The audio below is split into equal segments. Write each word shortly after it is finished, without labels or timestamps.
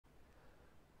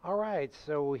All right,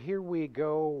 so here we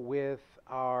go with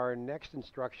our next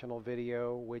instructional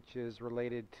video, which is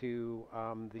related to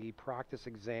the practice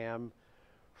exam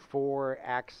for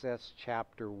Access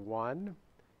Chapter 1.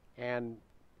 And,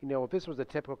 if this was a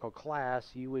typical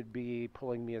class, you would be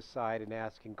pulling me aside and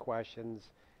asking questions.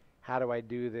 How do I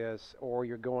do this? Or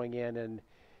you're going in and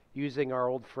using our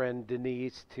old friend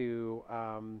Denise to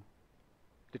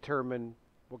determine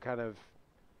what kind of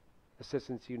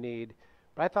assistance you need.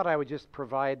 But I thought I would just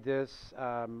provide this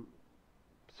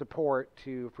support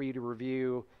for you to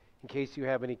review in case you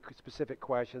have any specific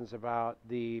questions about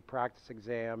the practice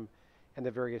exam and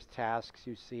the various tasks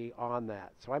you see on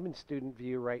that. So I'm in student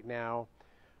view right now.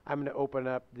 I'm going to open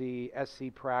up the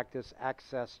SC Practice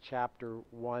Access Chapter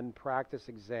 1 practice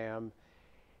exam.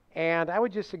 And I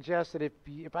would just suggest that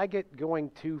if I get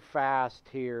going too fast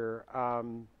here,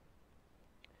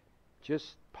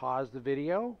 just pause the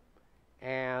video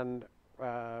and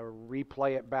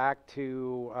replay it back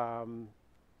to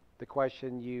the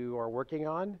question you are working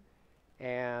on.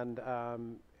 And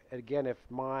again, if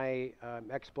my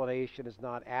explanation is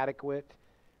not adequate,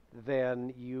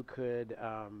 then you could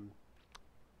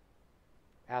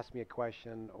ask me a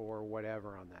question or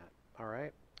whatever on that. All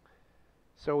right.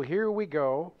 So here we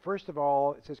go. First of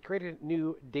all, it says create a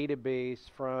new database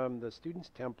from the students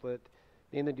template.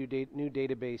 Name the new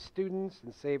database students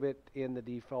and save it in the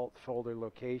default folder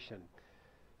location.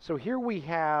 So here we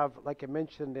have, like I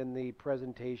mentioned in the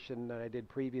presentation that I did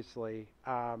previously,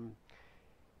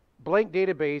 blank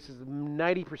database is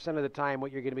 90% of the time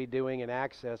what you're going to be doing in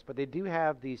Access, but they do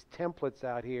have these templates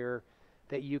out here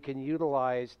that you can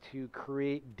utilize to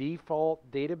create default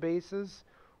databases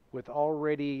with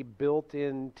already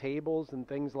built-in tables and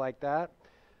things like that.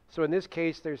 So in this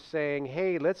case, they're saying,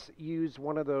 hey, let's use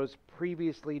one of those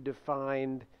previously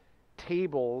defined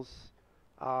tables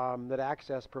that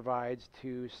Access provides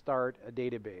to start a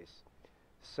database.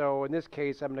 So in this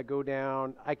case, I'm going to go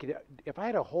down. If I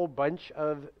had a whole bunch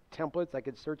of templates, I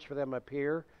could search for them up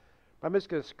here. I'm just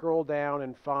going to scroll down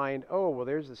and find, oh, well,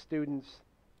 there's the student's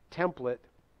template.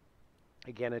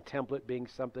 Again, a template being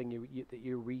something that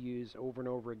you reuse over and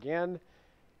over again.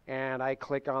 And I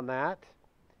click on that.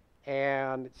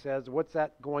 And it says, what's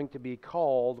that going to be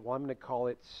called? Well, I'm going to call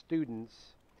it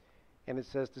students. And it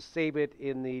says to save it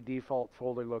in the default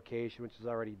folder location, which is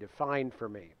already defined for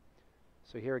me.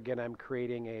 So here again, I'm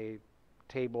creating a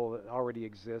table that already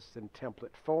exists in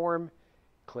template form.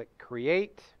 Click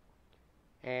create,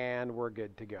 and we're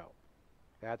good to go.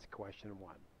 That's question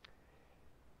 1.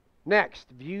 Next,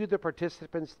 view the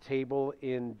participants table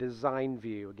in design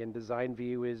view. Again, design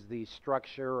view is the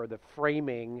structure or the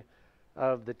framing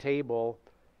of the table.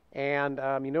 And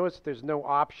you notice there's no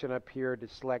option up here to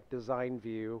select design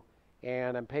view.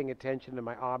 And I'm paying attention to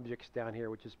my objects down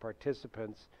here, which is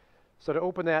participants. So to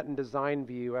open that in design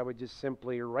view, I would just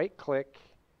simply right click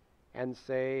and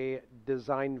say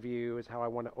design view is how I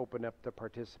want to open up the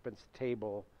participants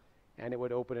table. And it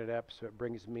would open it up so it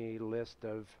brings me a list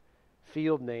of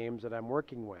field names that I'm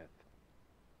working with.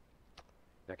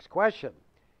 Next question.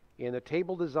 In the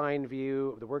table design view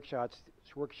of the workshops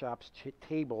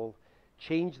table,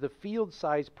 change the field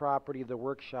size property of the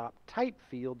workshop type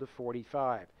field to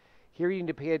 45. Here you need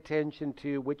to pay attention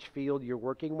to which field you're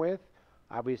working with.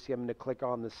 Obviously, I'm going to click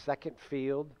on the second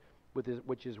field,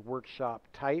 which is workshop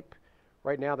type.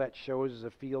 Right now that shows a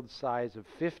field size of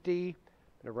 50. I'm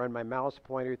going to run my mouse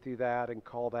pointer through that and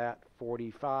call that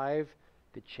 45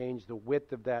 to change the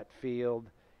width of that field.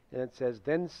 And it says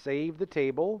then save the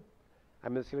table.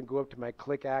 I'm just going to go up to my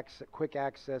quick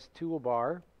access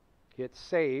toolbar, hit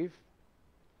save,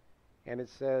 and it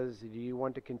says, do you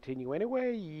want to continue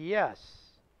anyway? Yes.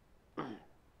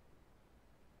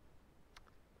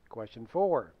 Question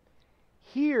 4.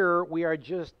 Here we are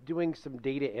just doing some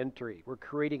data entry. We're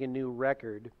creating a new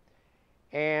record.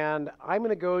 And I'm going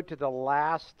to go to the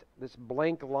last, this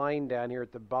blank line down here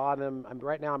at the bottom.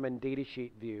 Right now I'm in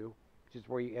datasheet view, which is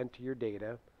where you enter your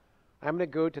data. I'm going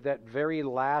to go to that very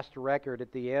last record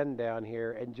at the end down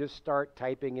here and just start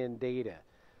typing in data.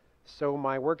 So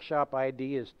my workshop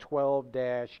ID is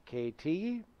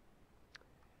 12-KT.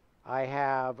 I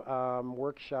have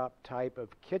workshop type of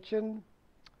kitchen,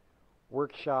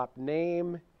 workshop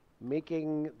name,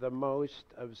 making the most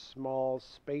of small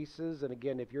spaces. And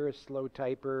again, if you're a slow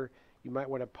typer, you might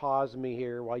want to pause me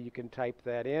here while you can type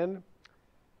that in.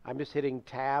 I'm just hitting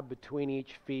tab between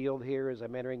each field here as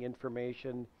I'm entering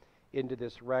information into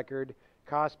this record.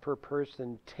 Cost per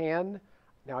person 10.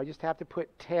 Now I just have to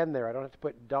put 10 there. I don't have to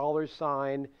put $,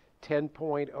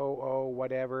 10.00,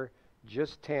 whatever,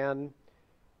 just 10.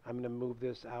 I'm going to move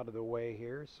this out of the way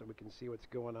here so we can see what's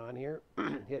going on here.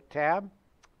 Hit tab.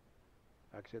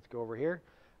 Actually, let's go over here.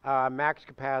 Max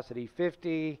capacity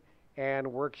 50,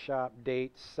 and workshop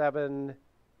date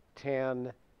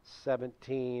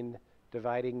 7/10/17,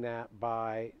 dividing that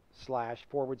by //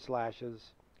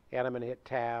 slashes, and I'm going to hit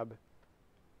tab,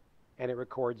 and it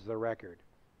records the record.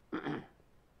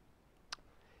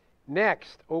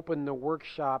 Next, open the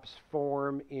workshops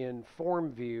form in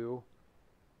form view.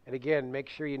 And again, make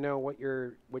sure you know what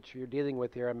you're dealing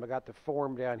with here. I've got the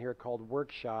form down here called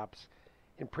workshops.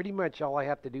 And pretty much all I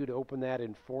have to do to open that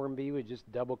in form view is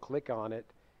just double click on it,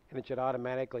 and it should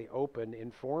automatically open in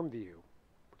form view,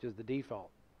 which is the default.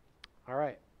 All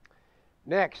right.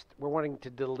 Next, we're wanting to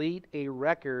delete a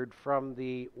record from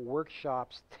the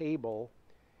workshops table.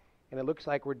 And it looks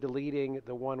like we're deleting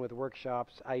the one with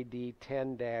workshops ID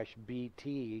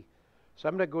 10-BT. So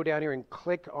I'm going to go down here and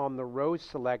click on the row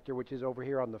selector, which is over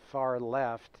here on the far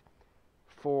left,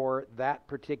 for that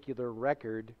particular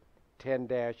record,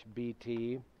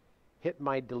 10-BT. Hit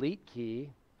my delete key.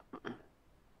 Do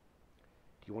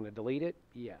you want to delete it?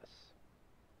 Yes.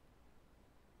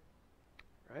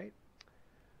 Right?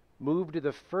 Move to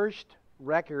the first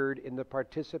record in the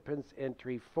participants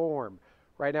entry form.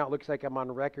 Right now it looks like I'm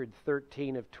on record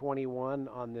 13 of 21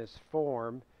 on this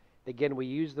form. Again, we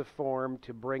use the form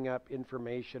to bring up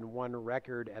information one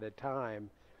record at a time.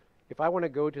 If I want to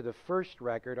go to the first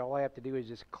record, all I have to do is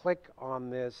just click on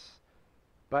this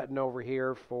button over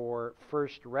here for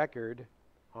first record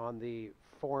on the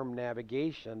form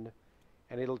navigation,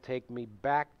 and it'll take me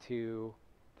back to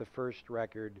the first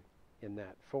record in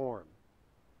that form.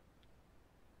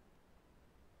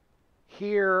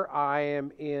 Here I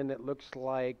am in, it looks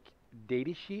like,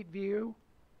 datasheet view.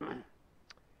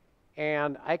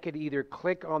 And I could either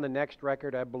click on the next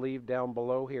record, I believe, down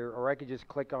below here, or I could just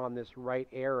click on this right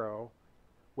arrow,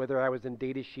 whether I was in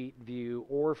datasheet view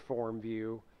or form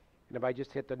view. And if I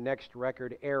just hit the next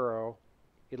record arrow,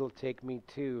 it'll take me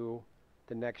to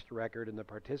the next record in the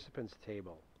participants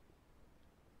table.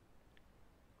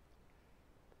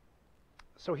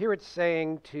 So here it's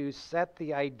saying to set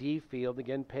the ID field,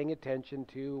 again paying attention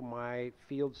to my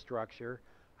field structure.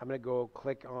 I'm going to go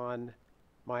click on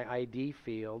my ID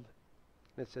field,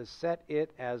 and it says set it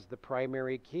as the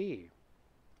primary key.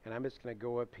 And I'm just going to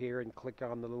go up here and click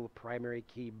on the little primary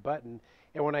key button.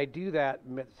 And when I do that,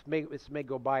 this may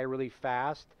go by really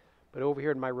fast, but over here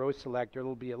in my row selector,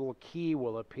 it'll be a little key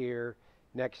will appear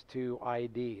next to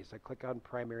ID. So I click on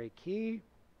primary key,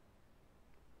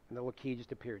 and the little key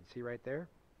just appeared. See right there?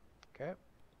 Okay.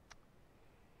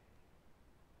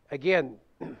 Again,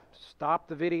 stop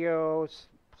the video,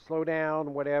 slow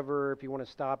down, whatever, if you want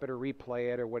to stop it or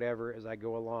replay it or whatever as I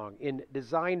go along. In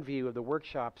design view of the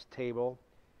workshops table,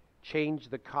 change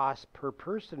the cost per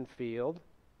person field,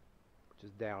 which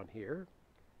is down here,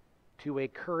 to a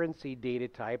currency data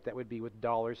type that would be with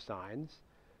dollar signs.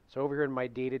 So over here in my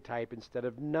data type, instead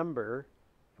of number,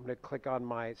 I'm going to click on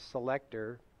my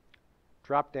selector,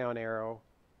 drop down arrow,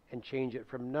 and change it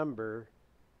from number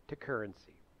to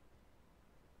currency.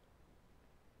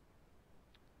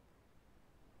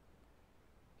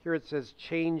 Here it says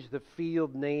change the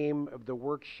field name of the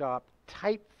workshop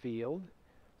type field.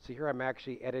 So here I'm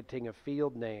actually editing a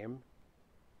field name,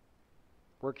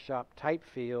 workshop type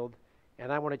field,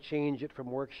 and I want to change it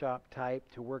from workshop type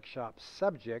to workshop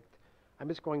subject. I'm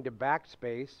just going to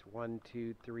backspace 1,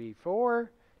 2, 3,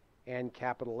 4, and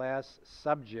capital S,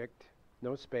 subject,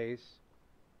 no space.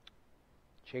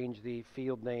 Change the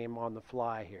field name on the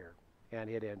fly here and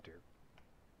hit enter.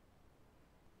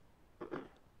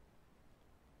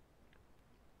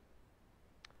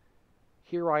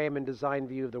 Here I am in design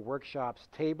view of the workshops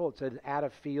table. It says add a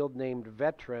field named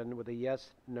veteran with a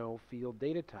yes/no field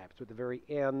data type. So at the very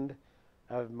end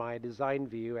of my design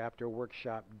view after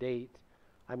workshop date,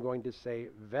 I'm going to say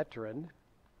veteran,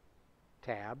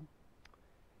 tab.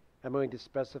 I'm going to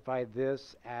specify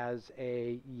this as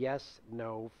a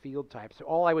yes/no field type. So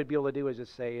all I would be able to do is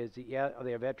just say, are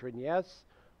they a veteran yes,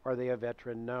 or are they a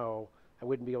veteran no? I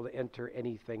wouldn't be able to enter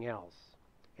anything else,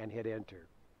 and hit enter.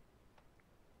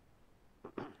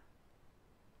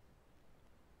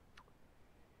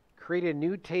 Create a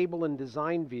new table in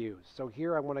design view. So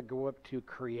here I want to go up to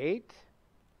create,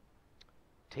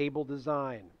 table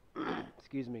design.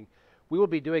 Excuse me. We will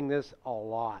be doing this a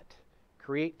lot.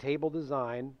 Create table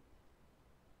design.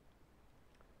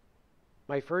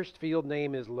 My first field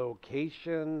name is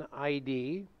location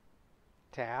ID,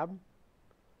 tab.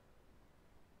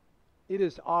 It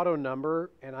is auto number,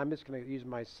 and I'm just going to use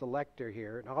my selector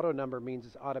here. An auto number means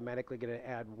it's automatically going to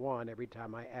add 1 every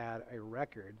time I add a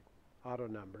record, auto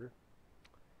number.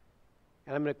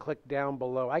 And I'm going to click down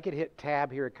below. I could hit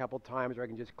tab here a couple times, or I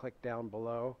can just click down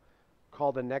below.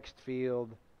 Call the next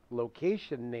field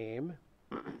location name.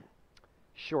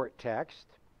 short text.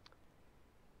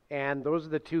 And those are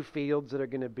the two fields that are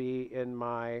going to be in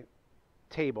my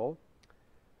table.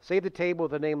 Save the table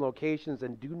with the name locations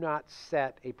and do not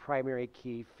set a primary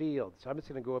key field. So I'm just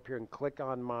going to go up here and click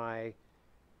on my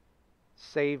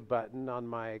Save button on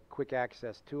my Quick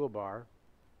Access toolbar.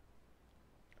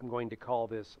 I'm going to call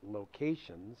this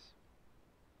Locations.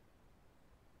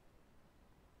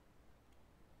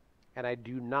 And I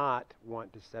do not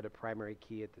want to set a primary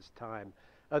key at this time.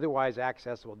 Otherwise,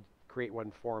 Access will create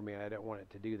one for me, and I don't want it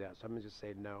to do that. So I'm going to just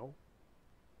say no.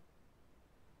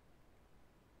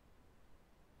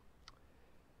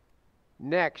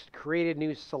 Next, create a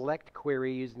new select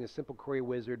query using a simple query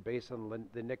wizard based on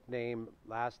the nickname,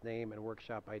 last name, and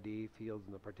workshop ID fields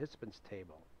in the participants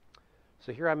table.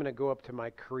 So here I'm going to go up to my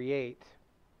create,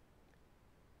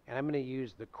 and I'm going to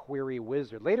use the query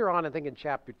wizard. Later on, I think in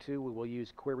chapter 2, we will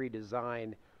use query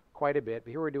design quite a bit, but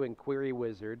here we're doing query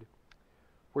wizard.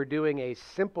 We're doing a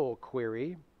simple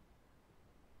query,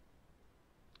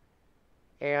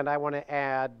 and I want to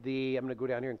add I'm going to go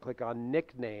down here and click on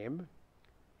nickname,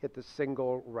 hit the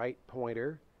single right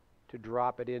pointer to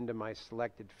drop it into my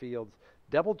selected fields.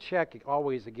 Double check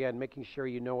always, again, making sure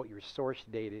you know what your source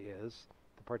data is,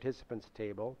 the participants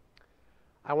table.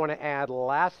 I want to add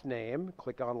last name,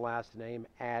 click on last name,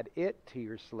 add it to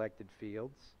your selected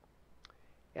fields,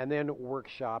 and then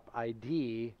workshop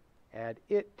ID, add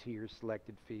it to your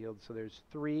selected fields. So there's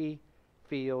 3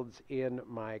 fields in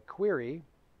my query.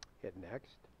 Hit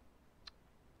next.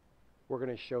 We're going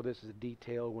to show this as a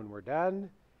detail when we're done.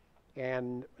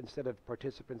 And instead of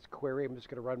participants query, I'm just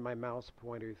going to run my mouse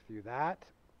pointer through that.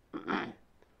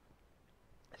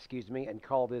 Excuse me, and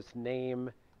call this name,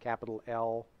 capital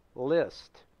L,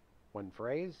 list. One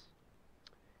phrase.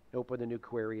 Open the new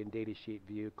query in Datasheet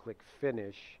view, click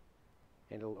finish,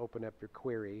 and it'll open up your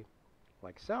query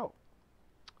like so.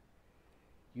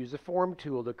 Use the form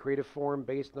tool to create a form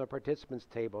based on the participants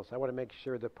table. So I want to make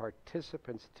sure the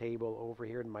participants table over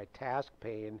here in my task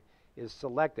pane is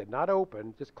selected, not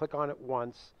open. Just click on it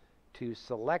once to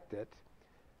select it.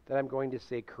 Then I'm going to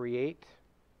say create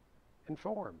and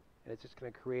form. And it's just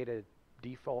going to create a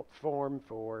default form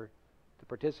for the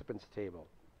participants table.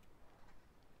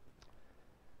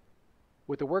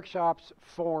 With the workshops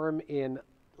form in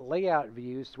layout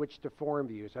view, switch to form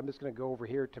view. So I'm just going to go over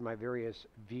here to my various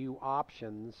view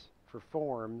options for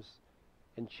forms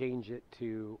and change it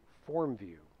to form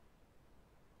view,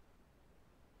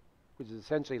 which is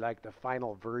essentially like the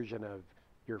final version of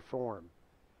your form.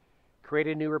 Create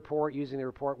a new report using the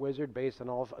report wizard based on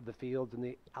all of the fields in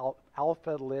the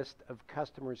alpha list of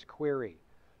customers query.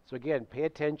 So again, pay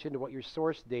attention to what your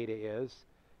source data is.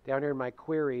 Down here in my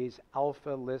queries,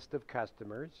 alpha list of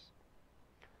customers.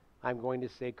 I'm going to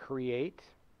say create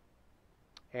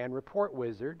and report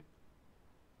wizard.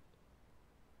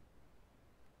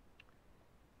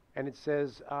 And it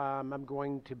says I'm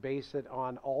going to base it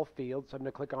on all fields. So I'm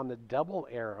going to click on the double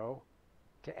arrow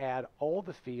to add all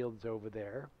the fields over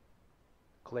there.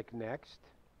 Click next.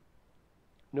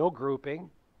 No grouping.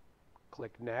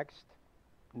 Click next.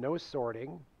 No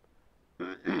sorting.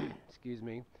 Excuse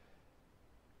me.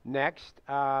 Next,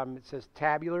 it says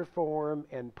tabular form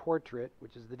and portrait,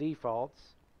 which is the defaults.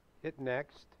 Hit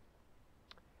next.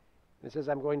 And it says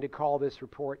I'm going to call this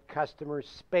report customer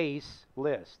space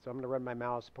list. So I'm going to run my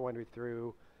mouse pointer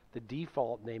through the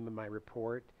default name of my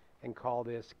report and call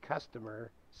this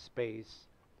customer space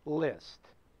list.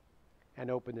 And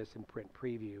open this in print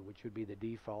preview, which would be the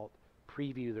default.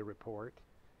 Preview the report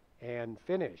and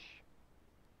finish.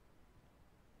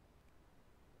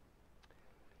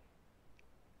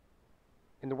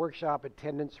 In the workshop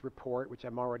attendance report, which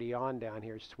I'm already on down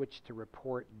here, switch to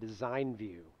report design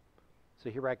view.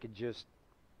 So here I could just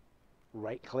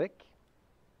right click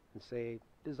and say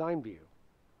design view.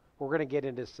 We're going to get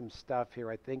into some stuff here,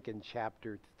 I think, in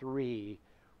chapter 3,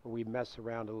 where we mess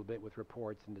around a little bit with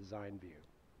reports and design view.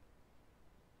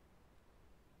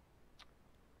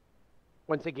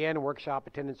 Once again, workshop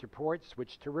attendance report,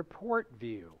 switch to report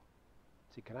view.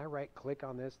 See, can I right click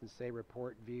on this and say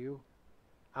report view?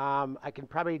 I can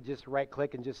probably just right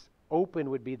click and just open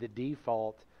would be the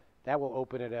default. That will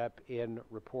open it up in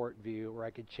report view, or I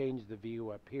could change the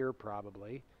view up here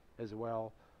probably as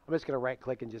well. I'm just going to right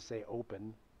click and just say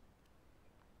open.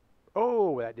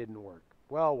 Oh, that didn't work.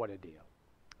 Well, what a deal.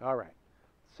 All right.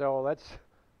 So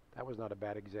that was not a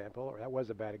bad example, or that was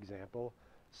a bad example.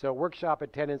 So workshop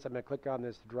attendance, I'm going to click on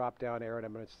this drop down arrow and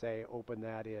I'm going to say open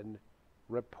that in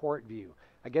report view.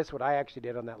 I guess what I actually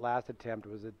did on that last attempt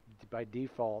was that by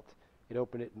default it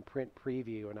opened it in print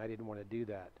preview, and I didn't want to do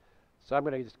that. So I'm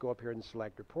going to just go up here and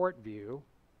select report view,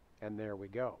 and there we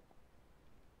go.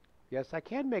 Yes, I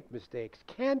can make mistakes,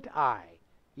 can't I?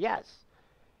 Yes.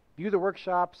 View the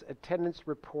workshop's attendance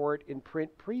report in print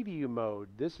preview mode.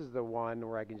 This is the one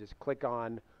where I can just click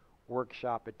on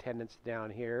workshop attendance down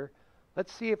here.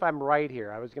 Let's see if I'm right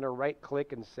here. I was going to right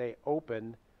click and say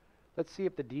open. Let's see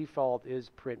if the default is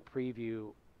print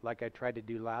preview like I tried to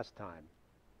do last time.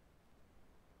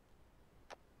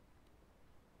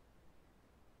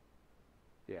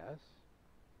 Yes.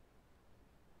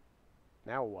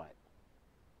 Now what?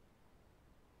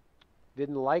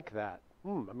 Didn't like that.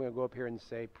 I'm going to go up here and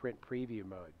say print preview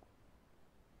mode.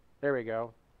 There we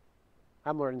go.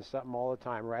 I'm learning something all the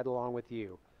time, right along with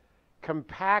you.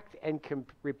 Compact and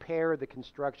repair the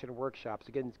construction workshops.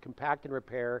 Again, compact and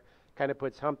repair kind of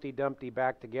puts Humpty Dumpty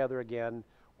back together again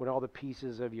when all the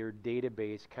pieces of your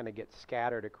database kind of get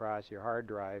scattered across your hard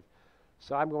drive.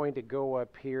 So I'm going to go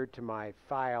up here to my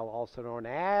file, also known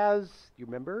as, you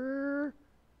remember,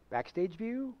 Backstage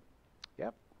View?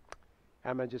 Yep.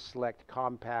 I'm going to just select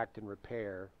compact and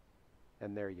repair,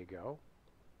 and there you go.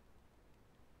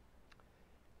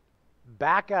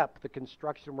 Back up the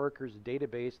construction workers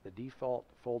database, the default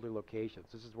folder locations.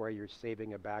 This is where you're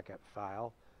saving a backup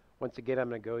file. Once again, I'm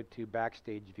going to go to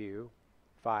Backstage View,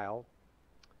 File,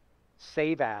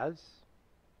 Save As.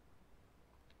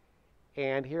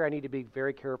 And here I need to be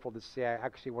very careful to say I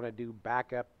actually want to do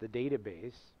backup the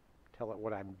database, tell it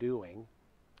what I'm doing,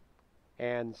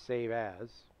 and Save As.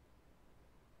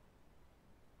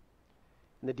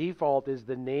 And the default is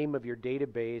the name of your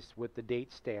database with the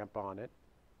date stamp on it,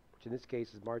 which in this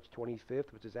case is March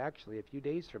 25th, which is actually a few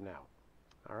days from now.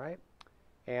 All right?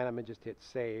 And I'm going to just hit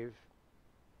Save,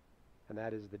 and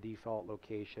that is the default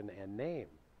location and name.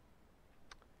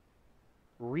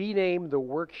 Rename the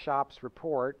workshop's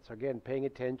report. So again, paying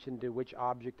attention to which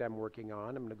object I'm working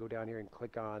on. I'm going to go down here and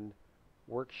click on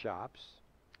workshops.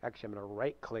 Actually, I'm going to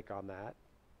right click on that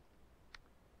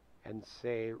and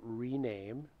say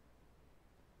rename.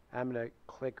 I'm going to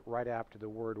click right after the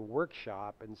word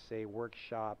workshop and say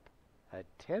workshop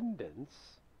attendance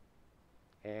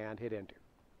and hit enter.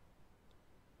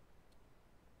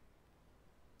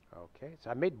 Okay,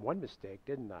 so I made one mistake,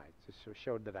 didn't I? Just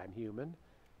showed that I'm human.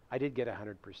 I did get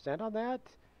 100% on that,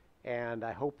 and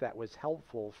I hope that was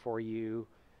helpful for you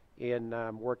in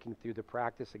working through the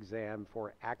practice exam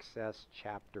for Access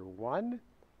Chapter 1.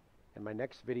 In my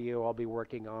next video, I'll be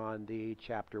working on the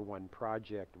Chapter 1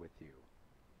 project with you.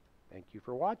 Thank you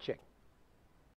for watching.